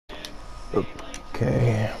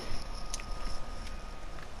Okay.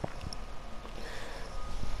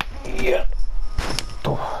 Yeah.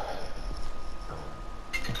 Oh.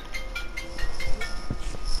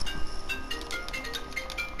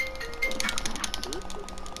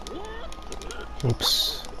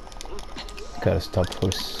 Oops. Gotta stop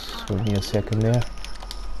for me a second there.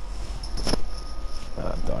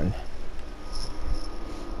 Ah, darn.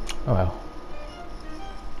 Oh well.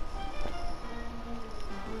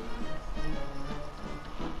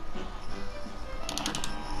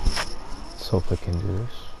 Let's hope I can do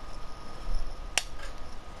this.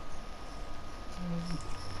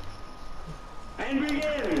 And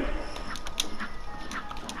begin!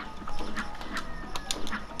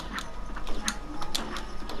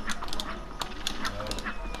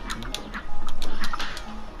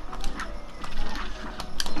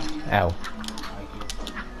 Ow.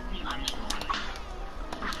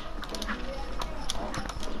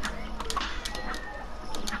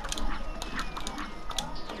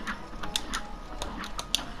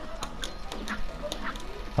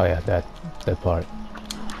 Oh yeah, that part.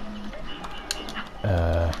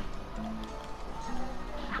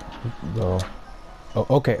 Go. Oh,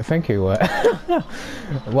 okay. Thank you.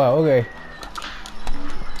 Wow. Okay.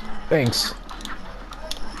 Thanks.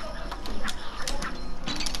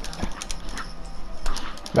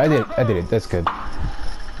 I did it. That's good.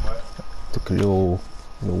 Took a little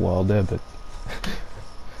while there, but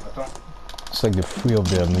it's like the three of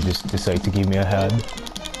them just decide to give me a hand.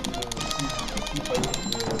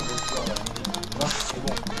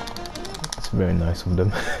 It's very nice of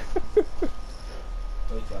them.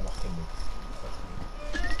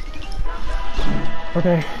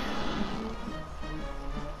 Okay.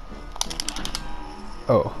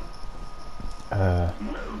 Oh.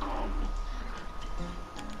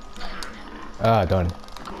 Ah, darn.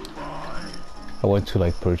 I want to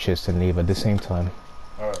like purchase and leave at the same time.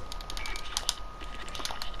 Alright.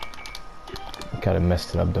 Kinda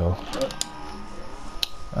messed it up though.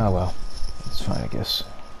 Ah well. It's fine, I guess.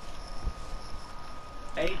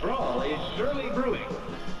 A brawl is surely brewing.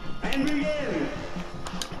 And begin!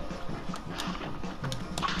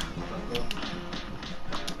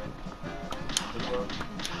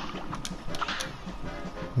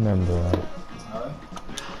 Remember.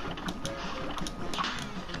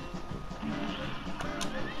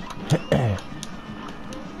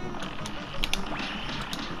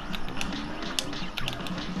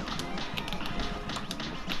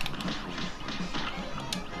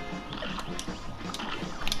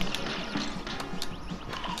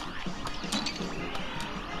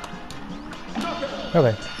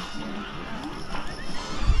 Okay.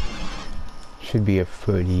 Should be a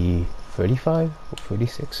 30, 35 or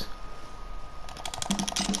 36?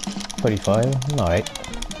 35, alright.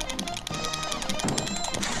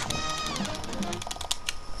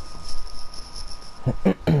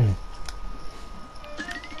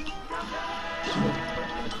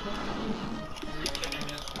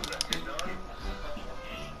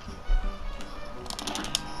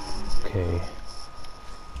 Okay.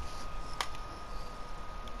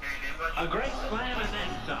 A great slam and then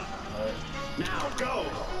some. Now go!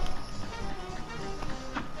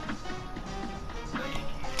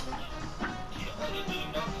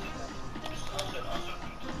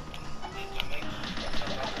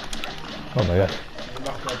 Oh my god.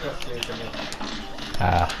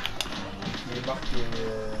 Ah.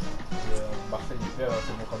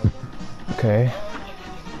 Okay.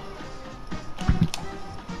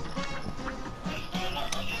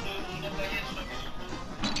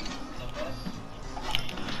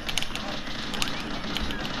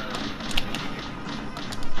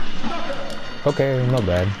 Okay, not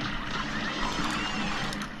bad.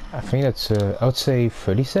 I think that's I would say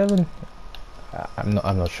 37. I'm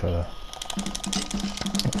not sure.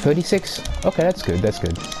 36. Okay, that's good. That's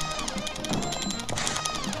good. I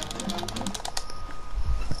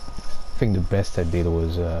think the best I did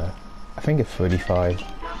was I think a 35.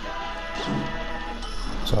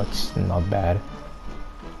 So it's not bad.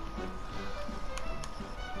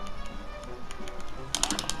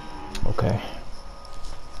 Okay.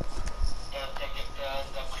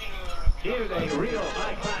 Here's a real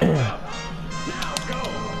high-class round. Now go!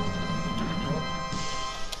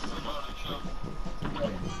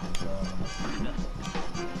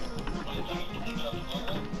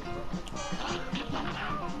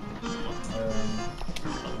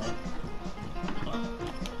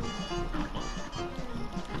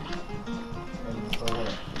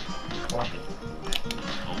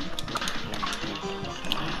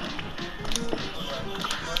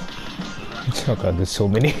 Oh god, there's so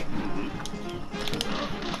many.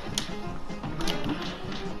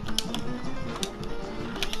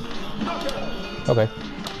 Okay.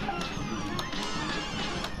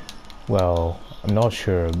 Well, I'm not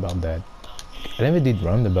sure about that. I never did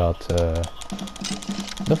roundabout. I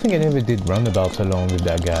don't think I never did roundabout along with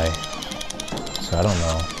that guy. So I don't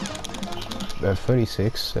know.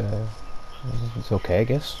 36. It's okay, I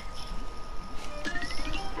guess.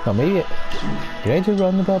 No, maybe. Did I do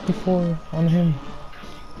roundabout before on him?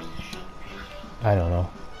 I don't know.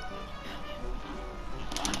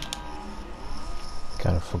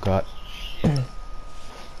 Kind of forgot.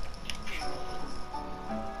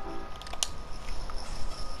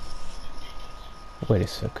 Wait a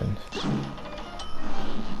second.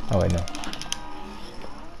 Oh wait, no.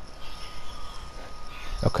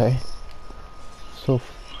 Okay. So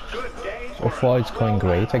far it's going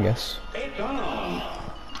great, I guess. It's on.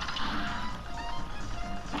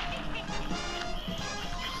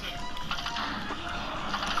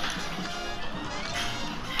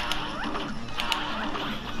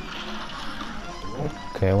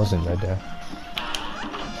 Okay, I wasn't right there.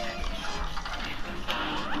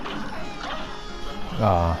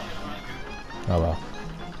 Ah. Oh well.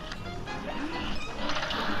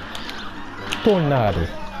 Tornado.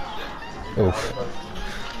 Oof.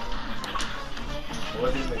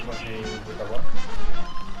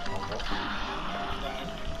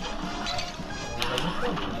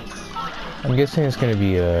 I'm guessing it's gonna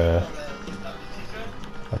be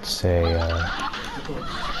let's say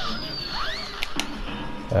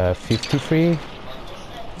 53.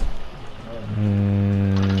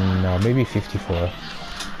 No, maybe 54.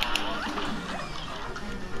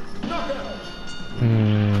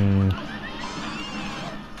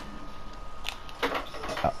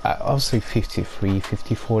 I'll say 53,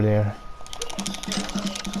 54 there.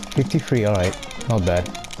 53, alright. Not bad.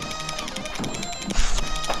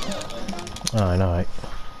 Alright.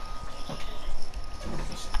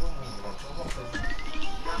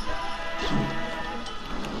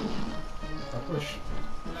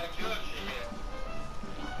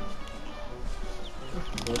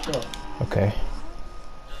 Okay.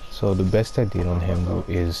 So the best I did on him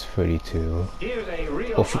is 32. Here's a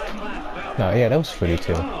real Oh, high-class belt. no, yeah, that was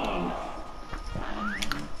 32. On.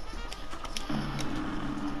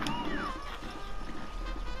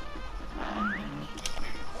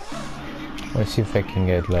 Let's see if I can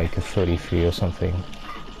get like a 33 or something.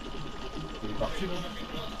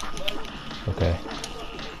 Okay.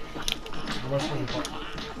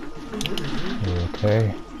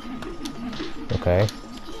 Okay.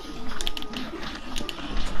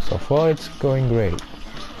 So far it's going great.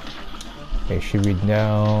 Okay, should we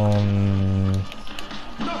down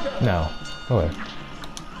now? Okay.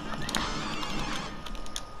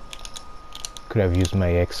 Could have used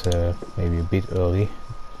my X maybe a bit early.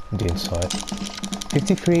 The inside.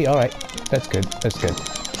 53, alright. That's good. That's good.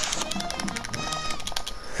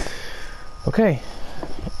 Okay.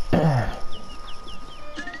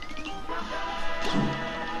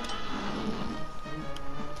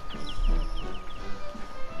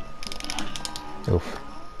 Oof.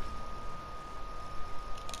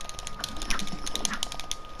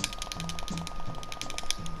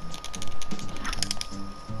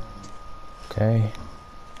 Okay.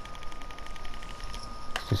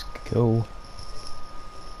 Let's just go.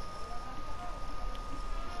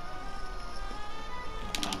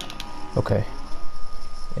 Okay.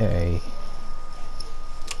 Yay.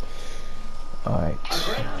 Alright. A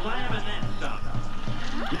great slam and then some.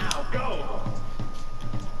 Now go.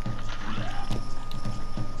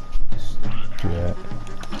 Do that.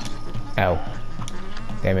 Ow.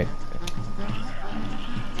 Damn it.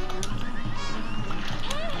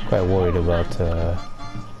 Quite worried about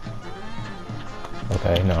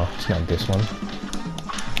okay, no, it's not this one.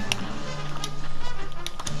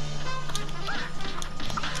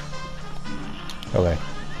 Okay.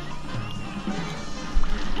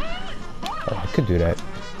 Oh, I could do that.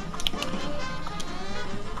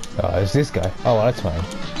 Oh, it's this guy. Oh, well, that's fine.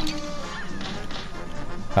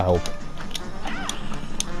 I hope.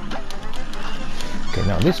 Okay,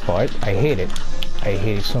 now this part, I hate it. I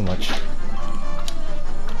hate it so much.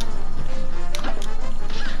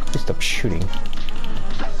 Please stop shooting.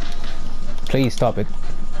 Please stop it.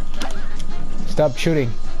 Stop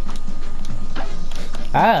shooting.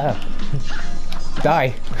 Ah!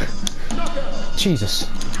 Die! Jesus.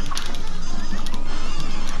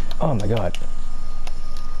 Oh my god.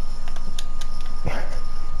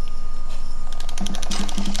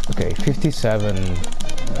 Okay, 57.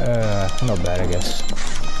 Not bad, I guess.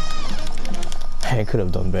 I could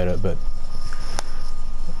have done better, but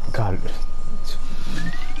god, it's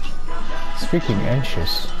freaking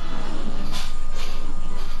anxious.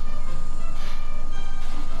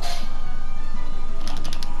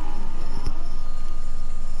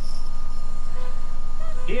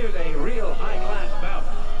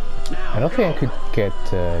 don't think I could get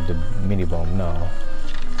the mini bomb. No.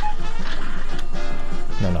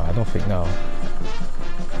 No, I don't think no.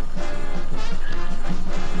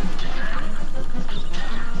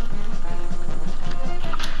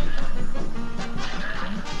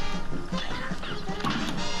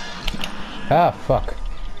 Ah, fuck.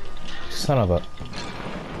 Son of a...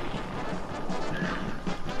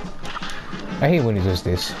 I hate when he does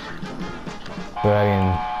this. But I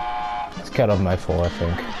mean, it's kind of my fault, I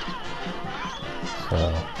think. So...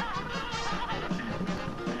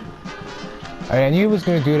 I knew he was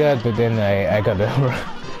gonna do that, but then I got the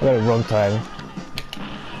I got it wrong time.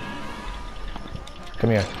 Come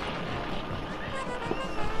here.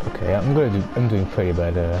 Okay, I'm doing pretty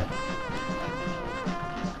bad. I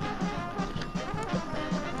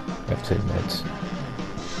have 2 minutes.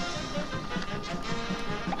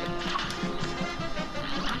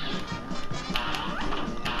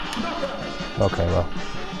 Okay, well.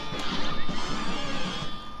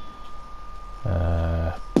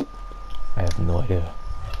 I have no idea.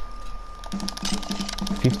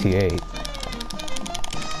 58.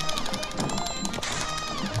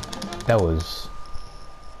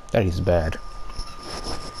 That is bad.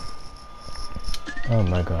 Oh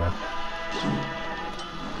my god.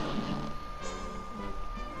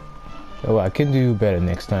 Oh, I can do better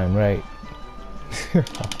next time, right?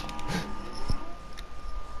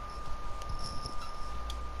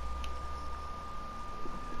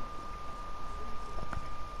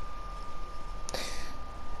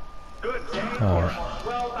 Good day,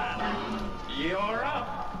 well done. You're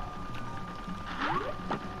up.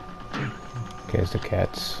 Okay, it's the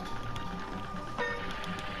cats.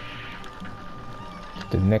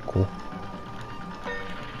 The Neko.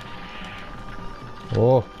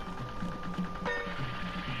 Oh.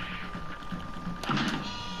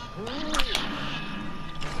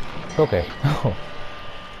 Okay. Oh.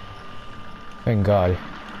 Thank God.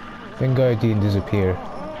 Thank God it didn't disappear.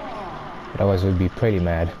 Otherwise I would be pretty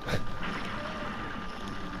mad.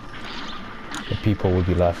 The people would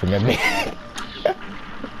be laughing at me.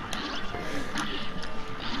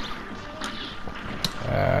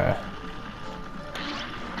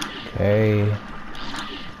 Okay.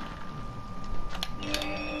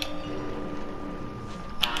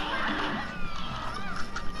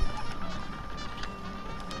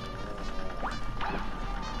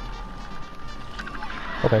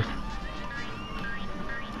 Okay.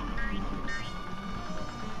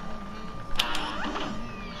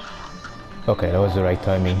 Okay, that was the right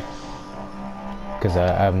timing. Because I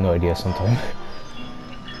have no idea sometimes.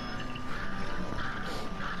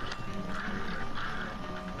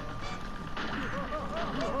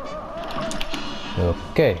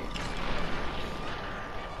 Okay.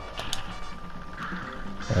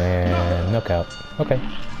 And knockout. Okay.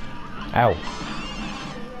 Ow.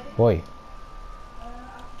 Boy.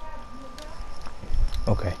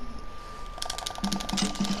 Okay.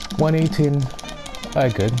 118.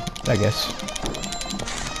 Good, I guess.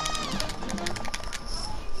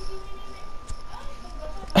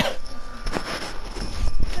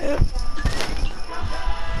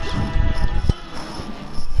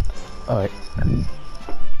 Alright.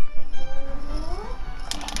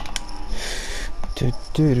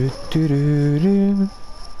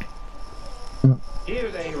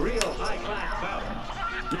 Here's a real high-class bout.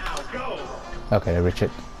 Now go. Okay,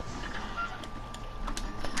 Richard.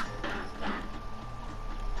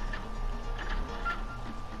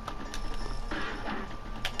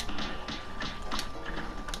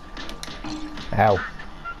 Ow.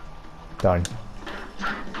 Darn.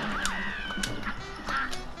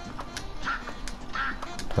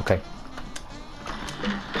 Okay.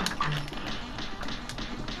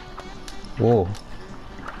 Whoa.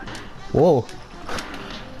 Whoa.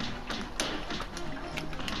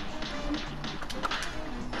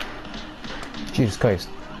 Jesus Christ.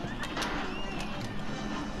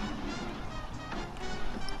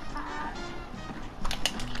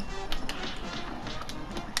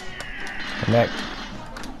 Connect.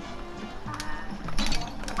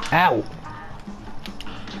 Ow!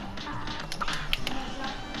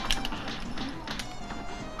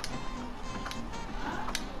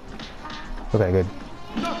 Okay, good.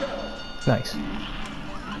 Nice.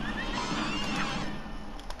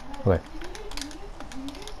 Okay.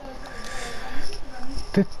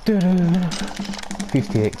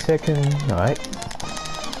 58 seconds, alright.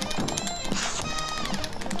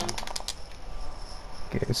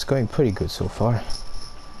 Okay, it's going pretty good so far.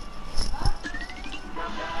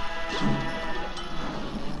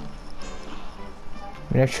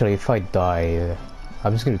 I mean, actually, if I die,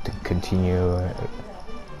 I'm just going to continue,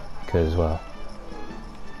 because, well,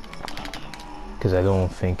 Because I don't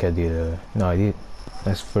think I did. No, I did.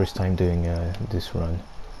 That's the first time doing this run,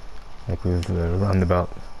 like with Roundabout.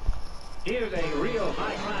 Here's a real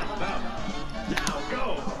high-class bout. Now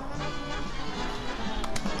go!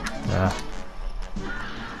 Ah.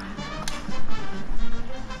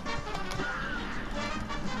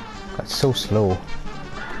 That's so slow.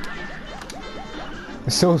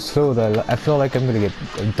 It's so slow that I feel like I'm gonna get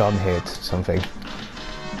a dumb hit or something.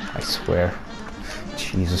 I swear.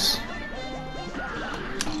 Jesus.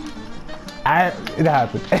 It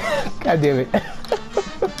happened. God damn it.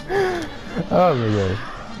 Oh my god.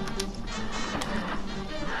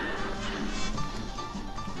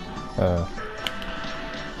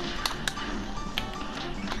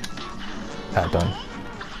 Done.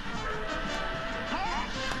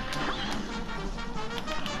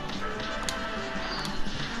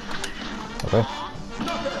 Okay.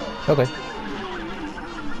 Okay.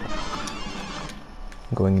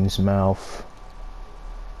 Going in his mouth.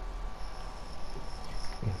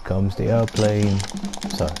 Here comes the airplane.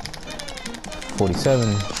 So,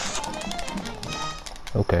 47.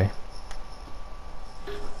 Okay.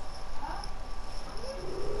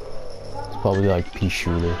 It's probably like pea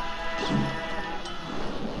shooter.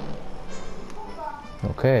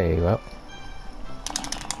 Okay, well.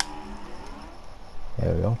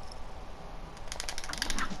 There we go.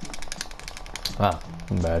 Ah,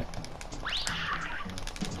 I'm bad.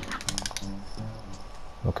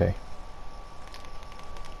 Okay.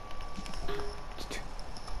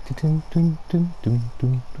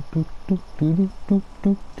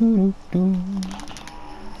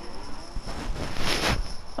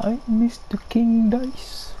 I missed the king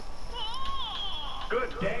dice.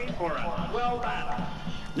 Good day for a swell battle.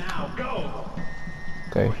 Now go!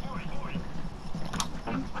 Okay.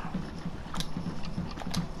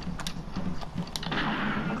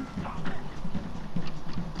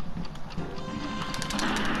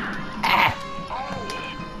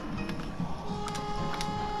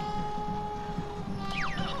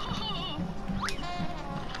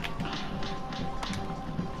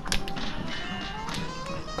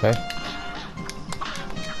 Okay.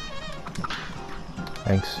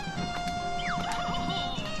 Thanks.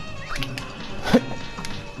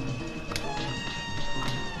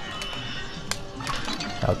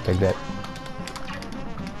 I'll take that.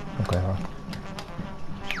 Okay, huh?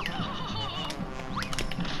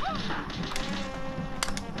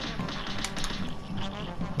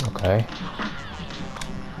 Okay.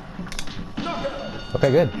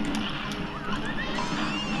 Okay, good.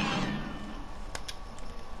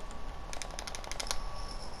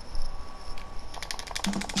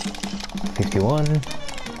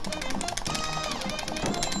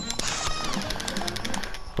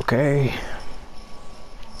 Okay.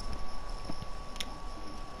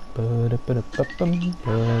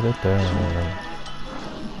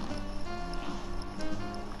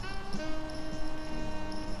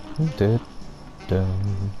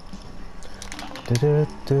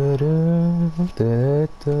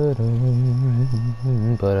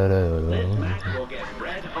 This match will get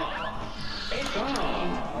red hot. It's on!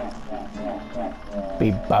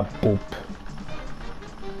 Beep bop boop.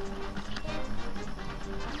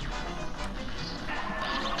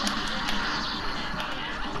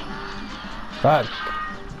 Fuck.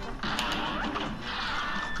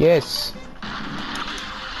 Yes.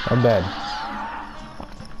 Not bad.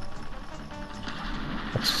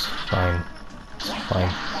 That's fine. It's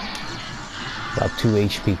fine. About 2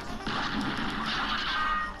 HP.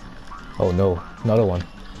 Oh no, another one.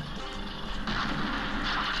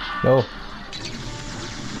 No.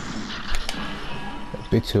 A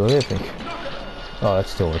bit too early, I think. Oh, that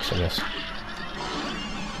still works, I guess.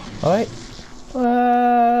 Alright.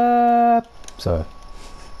 So.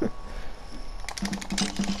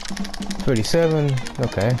 37,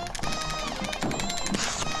 okay.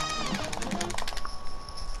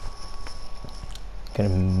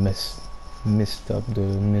 Kind of messed up the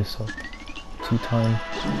missile 2 times.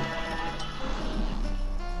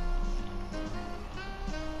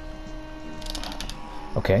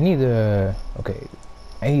 Okay, I need okay,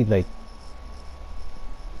 I need like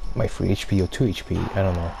my 3 HP or 2 HP, I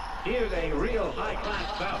don't know. Here's a real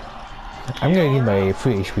high-class bout. I'm gonna need my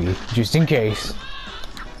 3 HP just in case,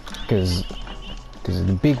 because of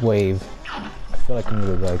the big wave. I feel like I'm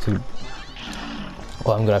gonna die too.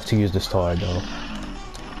 Well, I'm gonna have to use the star though.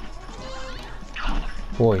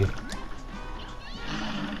 Boy.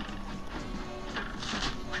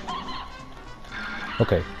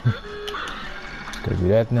 Okay. Gonna do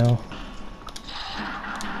that now.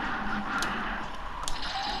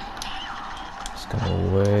 Just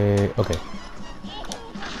gonna wait. Okay.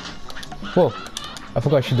 Whoa! I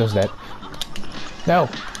forgot she does that. No!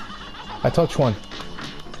 I touched one.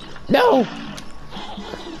 No!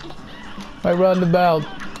 My roundabout.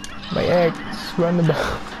 My ex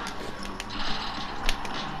roundabout.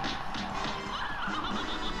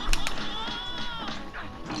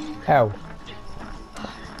 Ow.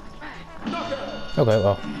 Okay,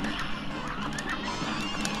 well.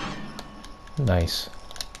 Nice.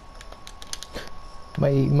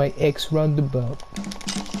 My ex roundabout.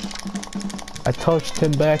 I touched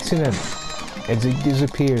him by accident. And it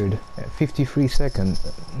disappeared at 53 seconds.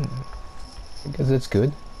 I guess that's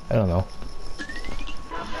good. I don't know.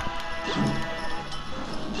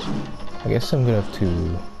 I guess I'm gonna have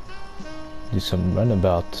to do some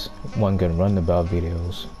runabout, one gun runabout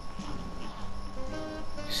videos.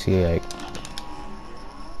 See, like,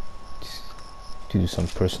 to do some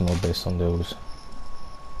personal best on those.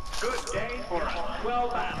 Good day for a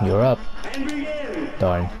 12 hour. You're up. And begin.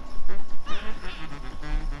 Darn.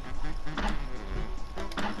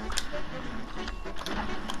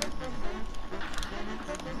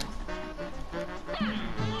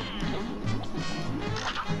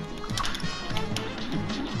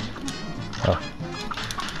 Oh.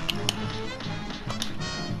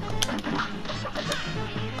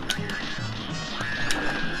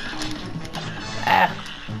 Ah.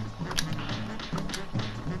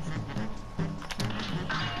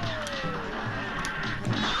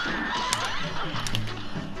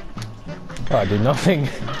 Oh, I did nothing.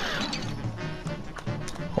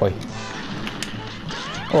 Oi.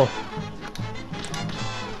 Oh.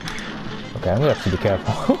 Okay, I'm gonna have to be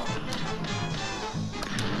careful.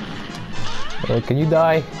 Oh, can you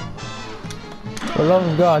die? For the love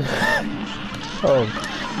of God. Oh,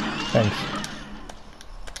 thanks.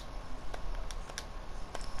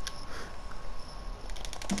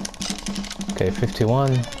 Okay,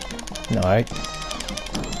 51. Alright.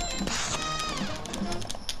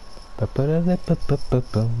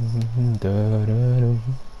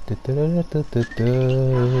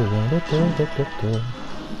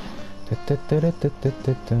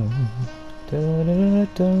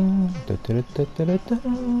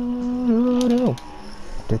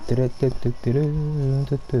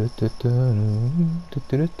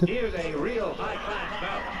 Here's a real high-class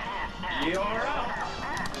bout. You're up.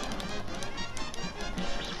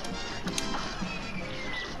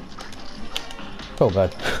 Oh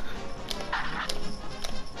God.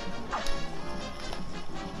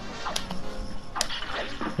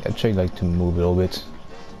 Yeah, I'd try like to move a little bit.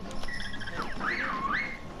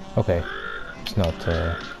 Okay. It's not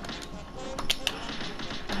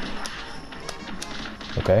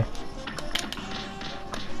okay.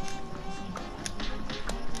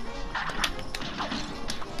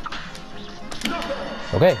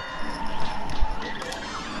 Okay.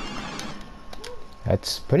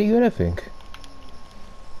 That's pretty good, I think.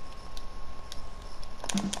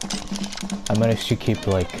 I managed to keep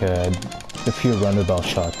like a few roundabout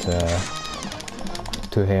shot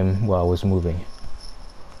to him while I was moving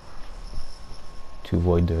to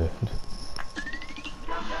avoid the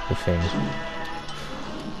thing.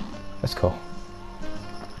 Let's go.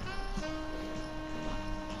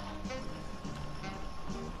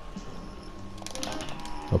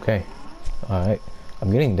 Okay. Alright.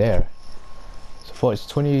 I'm getting there. So far it's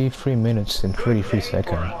 23 minutes and 33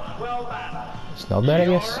 seconds. It's not bad, I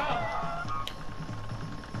guess.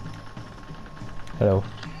 Hello.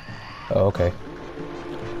 Oh, okay.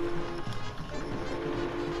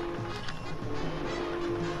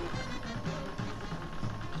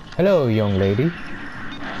 Hello, young lady.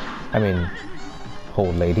 I mean,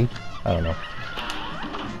 old lady. I don't know.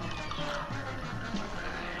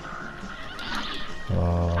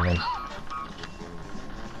 Oh, man.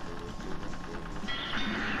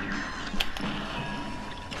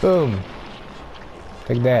 Boom.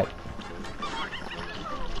 Take that.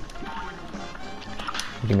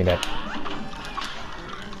 Give me that.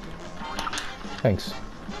 Thanks.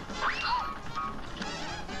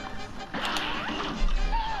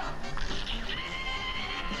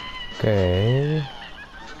 Okay.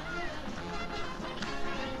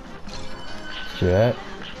 Let's do that.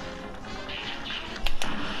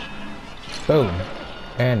 Boom.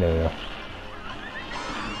 And there we go.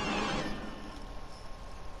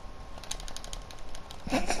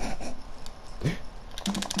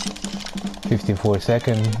 $54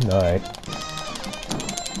 seconds. Alright.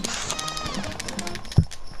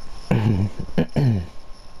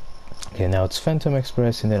 Okay, now it's Phantom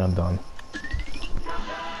Express and then I'm done.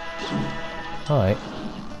 Alright.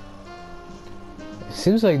 It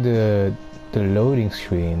seems like the loading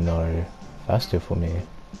screen are faster for me.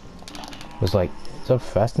 It was like, is that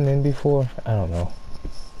faster than before? I don't know.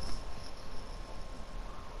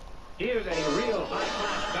 Here's a real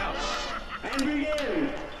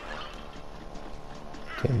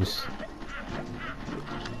Okay, just...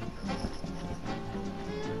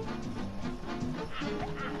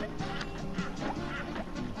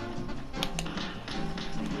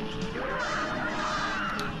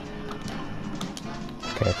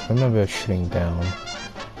 Okay, remember shooting down.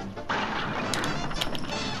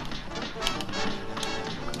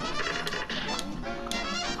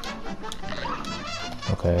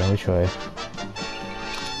 Okay, which way?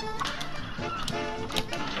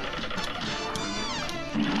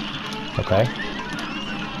 Okay.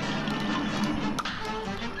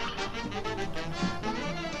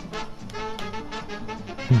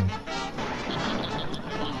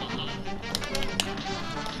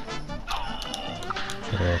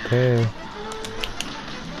 Okay.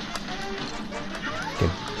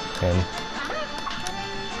 Get him.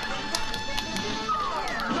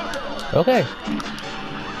 Okay.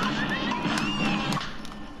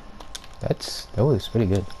 That was pretty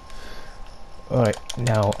good. Alright,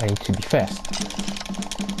 now I need to be fast.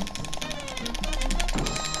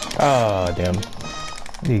 Ah, damn.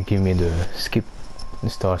 They give me the skip, the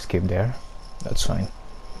star skip there. That's fine.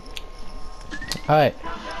 Alright.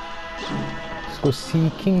 Let's go see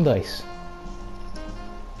King Dice.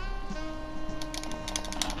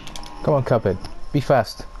 Come on, Cuphead. Be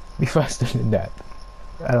fast. Be faster than that.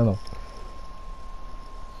 I don't know.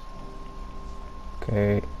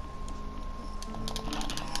 Okay.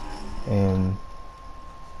 And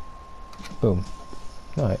boom.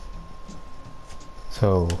 Alright.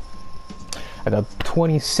 So I got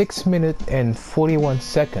 26 minutes and 41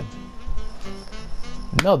 seconds.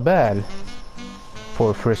 Not bad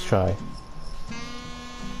for first try.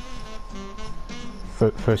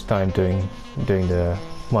 First time doing the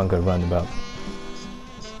manga Roundabout.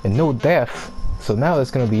 And no death. So now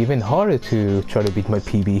it's gonna be even harder to try to beat my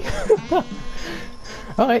PB.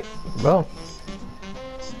 Alright, well.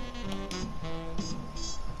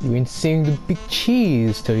 You ain't seeing the big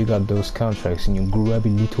cheese till you got those contracts and you grab a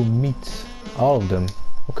little meat. All of them.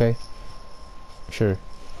 Okay. Sure.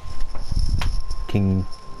 King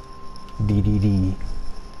DDD.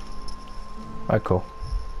 Alright, cool.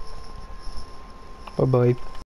 Bye bye.